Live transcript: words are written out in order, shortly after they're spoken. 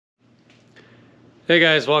Hey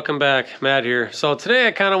guys, welcome back. Matt here. So today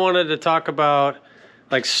I kind of wanted to talk about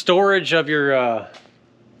like storage of your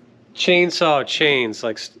chainsaw chains,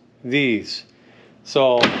 like these.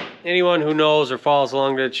 So anyone who knows or follows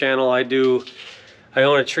along to the channel, I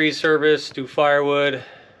own a tree service, do firewood,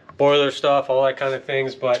 boiler stuff, all that kind of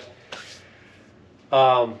things. But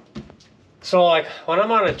so like when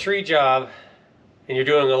I'm on a tree job and you're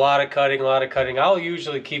doing a lot of cutting, I'll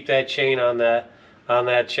usually keep that chain on that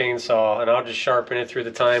chainsaw, and I'll just sharpen it through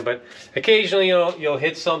the time. But occasionally you'll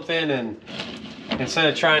hit something, and instead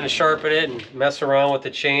of trying to sharpen it and mess around with the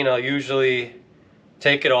chain, I'll usually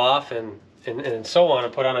take it off and so on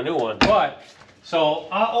and put on a new one. But so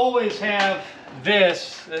I always have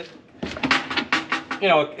this,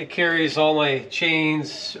 it carries all my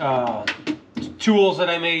chains, tools that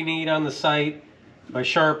I may need on the site, my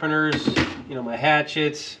sharpeners, my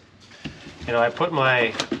hatchets. I put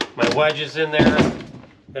my wedges in there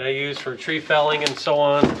that I use for tree felling and so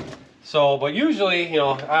on. So, but usually,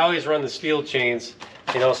 I always run the steel chains,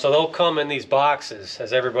 so they'll come in these boxes,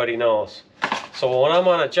 as everybody knows. So when I'm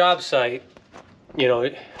on a job site,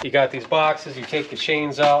 you got these boxes, you take the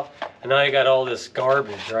chains out, and now you got all this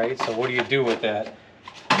garbage, right? So what do you do with that?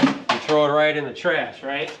 You throw it right in the trash,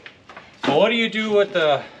 right? So what do you do with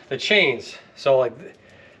the chains? So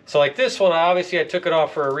like this one, obviously I took it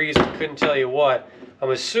off for a reason, couldn't tell you what. I'm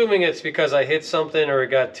assuming it's because I hit something or it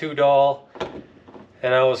got too dull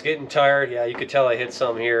and I was getting tired. Yeah, you could tell I hit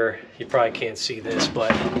some here. You probably can't see this,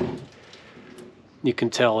 but you can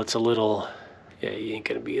tell it's a little, yeah, you ain't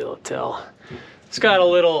gonna be able to tell. It's got a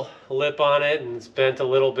little lip on it and it's bent a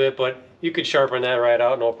little bit, but you could sharpen that right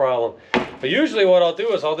out, no problem. But usually what I'll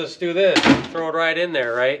do is I'll just do this, throw it right in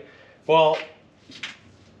there, right? Well,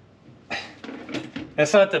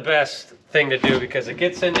 that's not the best thing to do because it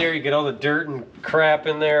gets in there, you get all the dirt and crap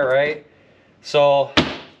in there, right? So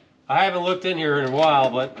I haven't looked in here in a while,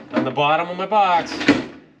 but on the bottom of my box,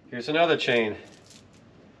 here's another chain.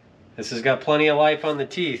 This has got plenty of life on the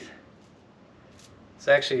teeth. It's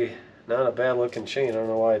actually not a bad looking chain. I don't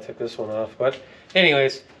know why I took this one off, but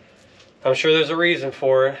anyways, I'm sure there's a reason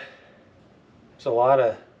for it. There's a lot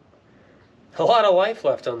of life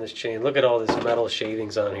left on this chain. Look at all this metal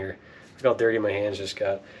shavings on here. Look how dirty my hands just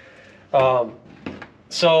got.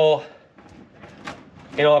 So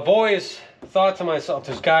I've always thought to myself,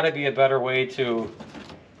 there's got to be a better way to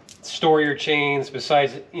store your chains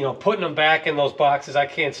besides, putting them back in those boxes. I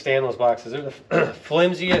can't stand those boxes. They're the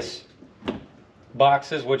flimsiest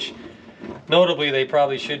boxes, which notably they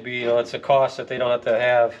probably should be. It's a cost that they don't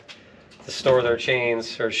have to store their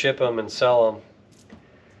chains or ship them and sell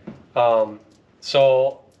them.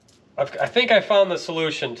 So I think I found the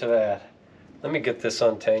solution to that. Let me get this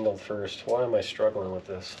untangled first. Why am I struggling with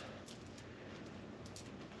this?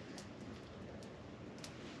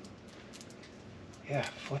 Yeah,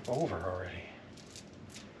 flip over already.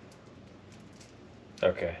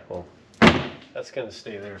 Okay, well, that's gonna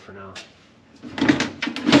stay there for now.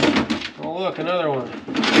 Oh look, another one.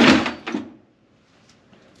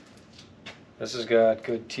 This has got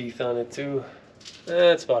good teeth on it too.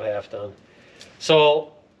 It's about half done.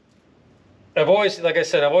 So I've always, like I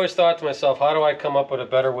said, I've always thought to myself, how do I come up with a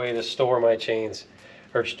better way to store my chains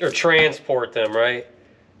or transport them, right?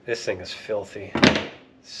 This thing is filthy.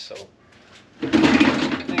 So I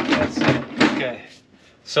think that's it. Okay.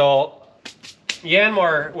 So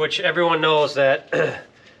Yardmaris, which everyone knows that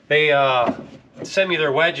they sent me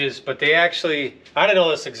their wedges, but they actually, I didn't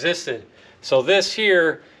know this existed. So this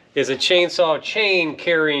here is a chainsaw chain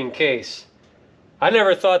carrying case. I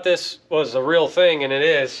never thought this was a real thing, and it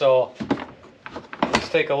is. So let's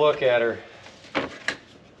take a look at her.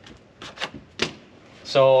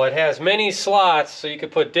 So it has many slots, so you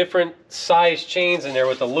could put different size chains in there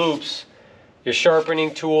with the loops, your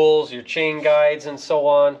sharpening tools, your chain guides, and so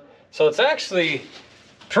on. So it's actually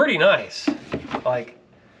pretty nice. Like,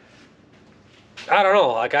 I don't know,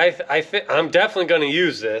 like I'm definitely going to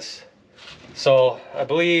use this. So I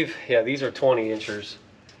believe, yeah, these are 20 inchers.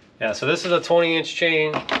 Yeah, so this is a 20-inch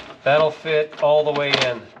chain. That'll fit all the way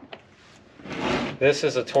in. This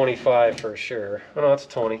is a 25 for sure. Oh no, it's a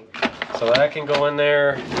 20. So that can go in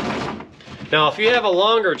there. Now, if you have a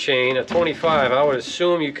longer chain, a 25, I would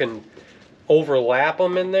assume you can overlap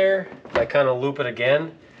them in there. I kind of loop it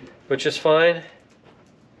again, which is fine.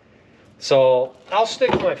 So I'll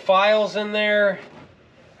stick my files in there.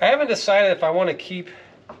 I haven't decided if I want to keep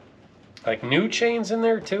like new chains in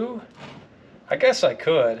there too. I guess I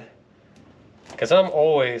could, because I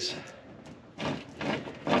always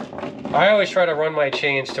try to run my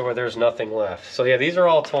chains to where there's nothing left. So yeah, these are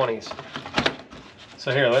all 20s.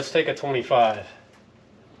 So here, let's take a 25.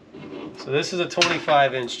 So this is a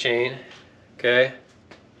 25-inch chain. Okay.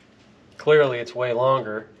 Clearly it's way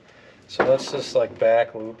longer. So let's just like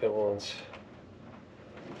back loop it once.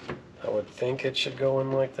 I would think it should go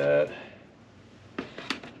in like that.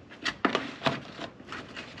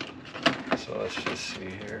 So let's just see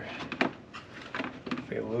here. If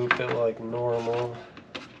we loop it like normal.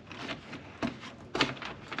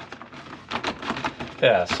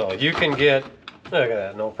 Yeah, so you can get, look at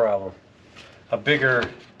that, no problem. A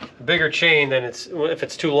bigger chain than if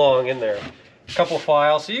it's too long in there. A couple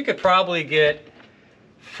files, so you could probably get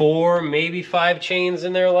 4, maybe 5 chains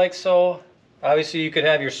in there like so. Obviously you could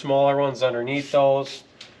have your smaller ones underneath those.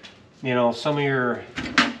 You know, some of your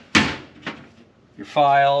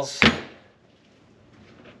files. You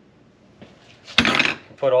can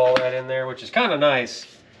put all that in there, which is kind of nice.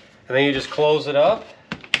 And then you just close it up,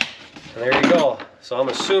 and there you go. So I'm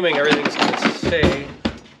assuming everything's going to stay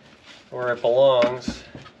where it belongs.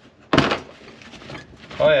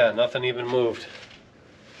 Oh yeah, nothing even moved.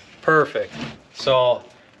 Perfect. So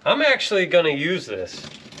I'm actually going to use this.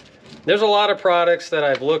 There's a lot of products that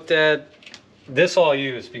I've looked at. This I'll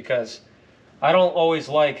use because I don't always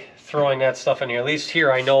like throwing that stuff in here. At least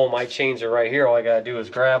here I know my chains are right here. All I got to do is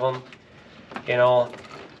grab them, you know,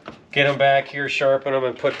 get them back here, sharpen them,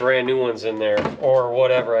 and put brand new ones in there, or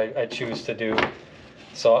whatever I choose to do.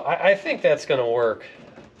 So I think that's going to work.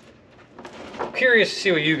 I'm curious to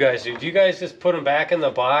see what you guys do. Do you guys just put them back in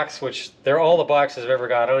the box, which they're all the boxes I've ever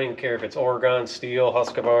got. I don't even care if it's Oregon, Steel,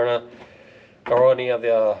 Husqvarna, or any of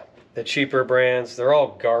the cheaper brands. They're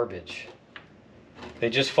all garbage. They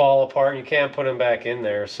just fall apart and you can't put them back in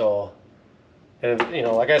there. So, and you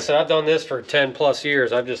know, like I said, I've done this for 10 plus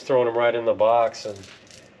years. I've just thrown them right in the box, and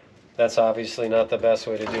that's obviously not the best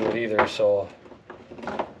way to do it either. So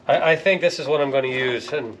I think this is what I'm going to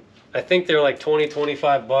use, and I think they're like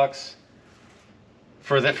 20-25 bucks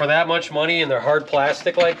for that much money, and they're hard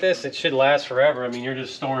plastic like this. It should last forever. I mean, you're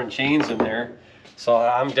just storing chains in there. So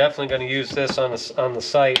I'm definitely going to use this on the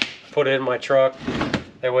site, put it in my truck.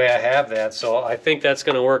 That way I have that. So I think that's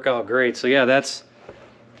going to work out great. So yeah, that's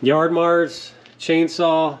Yardmaris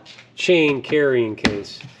chainsaw chain carrying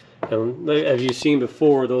case. And as you've seen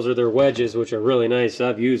before, those are their wedges, which are really nice.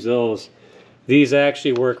 I've used those. These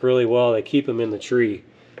actually work really well. They keep them in the tree.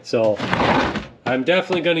 So I'm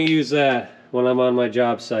definitely going to use that when I'm on my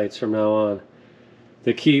job sites from now on,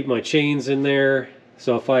 to keep my chains in there.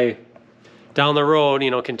 So if I, down the road,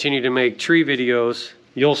 you know, continue to make tree videos,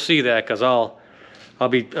 you'll see that, because I'll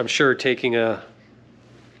be, I'm sure, taking a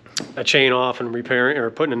chain off and repairing or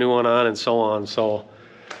putting a new one on and so on. So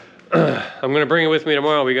I'm gonna bring it with me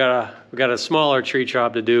tomorrow. We got a smaller tree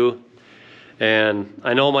job to do, and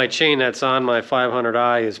I know my chain that's on my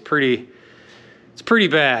 500i is pretty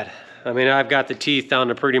bad. I mean, I've got the teeth down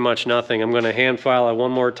to pretty much nothing. I'm gonna hand file it one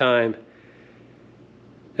more time,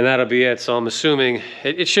 and that'll be it. So I'm assuming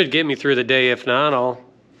it should get me through the day. If not, I'll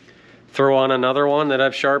throw on another one that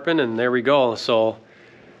I've sharpened, and there we go. So,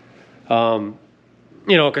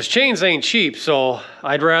 you know, because chains ain't cheap, so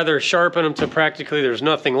I'd rather sharpen them to practically there's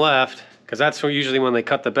nothing left, because that's usually when they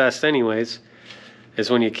cut the best anyways, is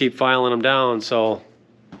when you keep filing them down. So,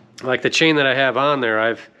 like the chain that I have on there,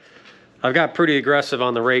 I've got pretty aggressive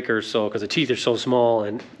on the rakers, so because the teeth are so small,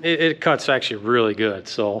 and it cuts actually really good.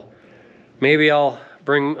 So maybe I'll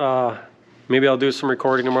do some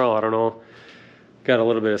recording tomorrow. I don't know. Got a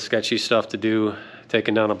little bit of sketchy stuff to do,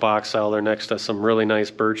 taking down a box out there next to some really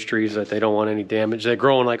nice birch trees that they don't want any damage. They're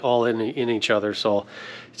growing like all in each other, so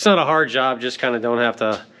it's not a hard job. Just kind of don't have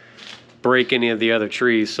to break any of the other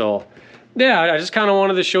trees. So yeah, I just kind of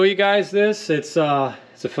wanted to show you guys this. It's a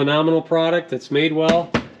phenomenal product. It's made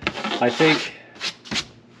well. I think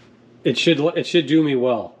it should do me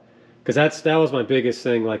well, because that was my biggest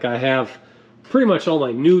thing. Like, I have pretty much all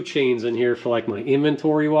my new chains in here for like my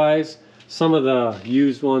inventory wise. Some of the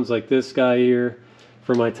used ones, like this guy here,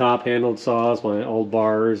 for my top handled saws, my old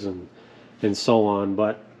bars and so on.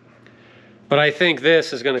 But I think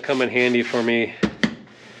this is going to come in handy for me.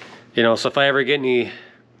 You know, so if I ever get any,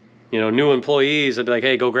 you know, new employees, I'd be like,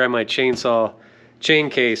 hey, go grab my chainsaw chain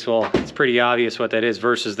case. Well, it's pretty obvious what that is,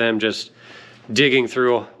 versus them just digging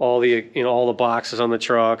through all the, you know, all the boxes on the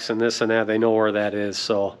trucks and this and that. They know where that is.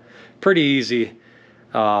 So pretty easy.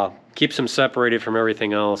 Keeps them separated from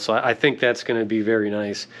everything else. So I think that's going to be very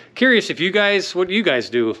nice. Curious if you guys, what do you guys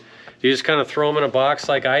do? Do you just kind of throw them in a box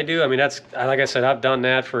like I do? I mean, that's, like I said, I've done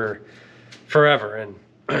that for forever, and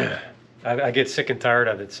I get sick and tired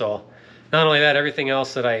of it. So not only that, everything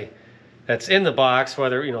else that's in the box,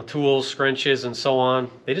 whether, you know, tools, scrunches, and so on,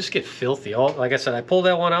 they just get filthy. Like I said, I pulled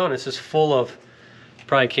that one out, and it's just full of, you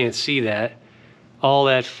probably can't see that, all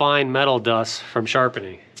that fine metal dust from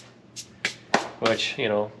sharpening. which, you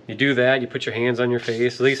know, you do that, you put your hands on your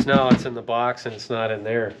face. At least now it's in the box and it's not in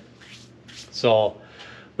there. So,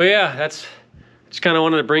 but yeah, that's just kind of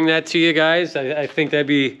wanted to bring that to you guys. I think that'd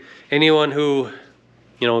be anyone who,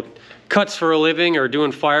 you know, cuts for a living or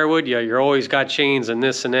doing firewood. Yeah, you're always got chains and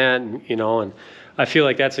this and that, and, you know, and I feel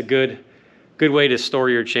like that's a good way to store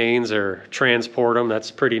your chains or transport them. That's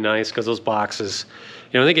pretty nice because those boxes,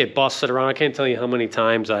 you know, they get busted around. I can't tell you how many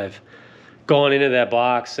times I've gone into that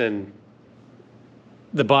box and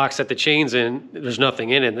the box that the chain's in, there's nothing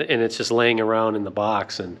in it, and it's just laying around in the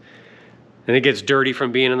box, and it gets dirty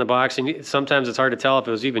from being in the box, and sometimes it's hard to tell if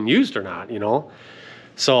it was even used or not, you know.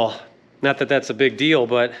 So, not that that's a big deal,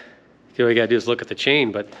 but all you gotta do is look at the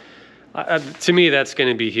chain. But to me, that's going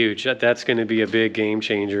to be huge. That's going to be a big game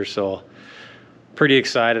changer. So, pretty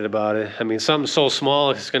excited about it. I mean, something so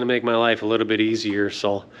small is going to make my life a little bit easier.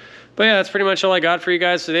 So, but yeah, that's pretty much all I got for you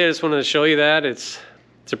guys today. I just wanted to show you that it's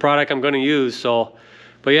a product I'm going to use. So,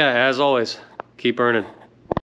 but yeah, as always, keep earning.